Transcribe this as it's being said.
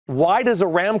Why does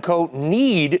Aramco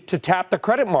need to tap the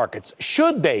credit markets?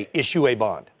 Should they issue a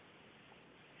bond?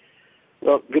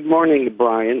 Well, good morning,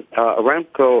 Brian.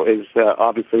 Aramco is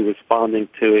obviously responding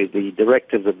to the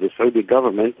directives of the Saudi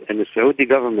government, and the Saudi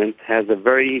government has a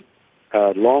very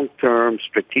long-term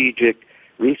strategic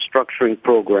restructuring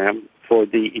program for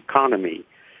the economy.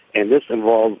 And this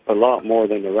involves a lot more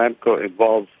than Aramco. It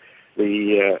involves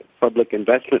the public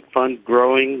investment fund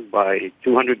growing by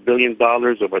 $200 billion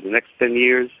over the next 10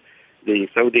 years, the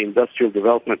Saudi Industrial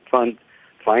Development Fund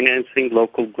financing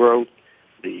local growth,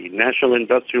 the National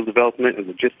Industrial Development and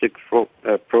Logistics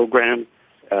Program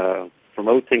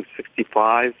promoting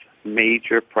 65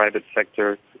 major private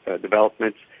sector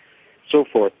developments, so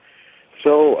forth.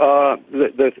 So,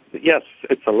 yes,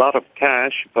 it's a lot of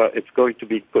cash, but it's going to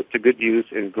be put to good use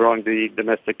in growing the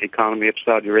domestic economy of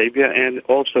Saudi Arabia and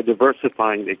also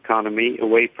diversifying the economy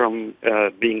away from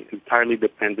being entirely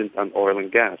dependent on oil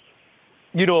and gas.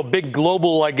 You know, a big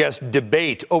global, I guess,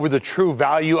 debate over the true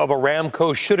value of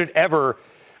Aramco, should it ever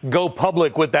go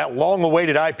public with that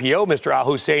long-awaited IPO, Mr.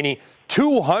 Al-Husseini,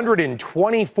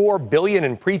 $224 billion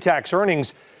in pre-tax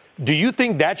earnings. Do you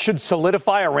think that should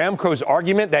solidify Aramco's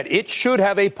argument that it should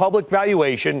have a public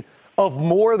valuation of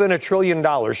more than $1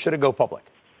 trillion should it go public?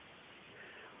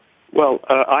 Well,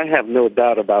 I have no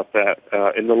doubt about that.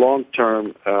 In the long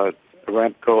term,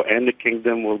 Aramco and the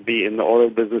kingdom will be in the oil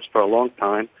business for a long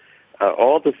time.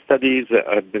 All the studies that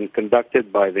have been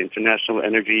conducted by the International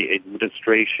Energy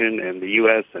Administration and the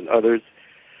U.S. and others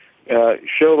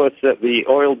show us that the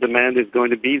oil demand is going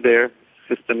to be there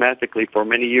systematically for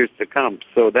many years to come.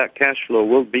 So that cash flow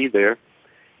will be there.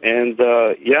 And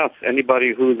yes,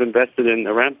 anybody who's invested in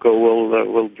Aramco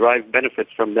will drive benefits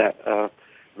from that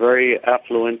very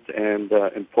affluent and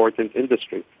important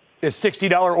industry. Is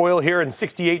 $60 oil here and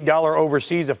 $68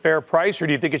 overseas a fair price, or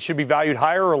do you think it should be valued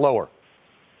higher or lower?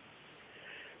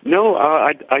 No,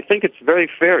 I think it's very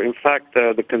fair. In fact,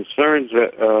 the concerns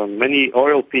that many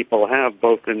oil people have,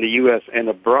 both in the U.S. and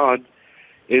abroad,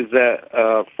 is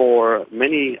that for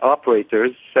many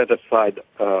operators, set aside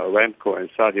Aramco and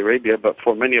Saudi Arabia, but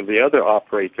for many of the other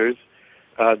operators,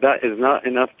 that is not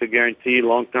enough to guarantee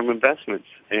long-term investments.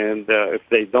 And if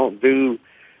they don't do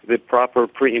the proper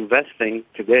pre-investing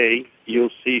today, you'll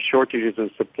see shortages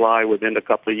in supply within a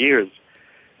couple of years.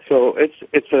 So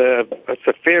it's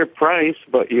a fair price,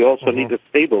 but you also need a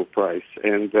stable price.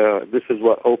 And this is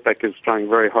what OPEC is trying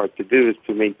very hard to do, is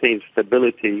to maintain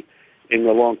stability in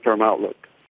the long-term outlook.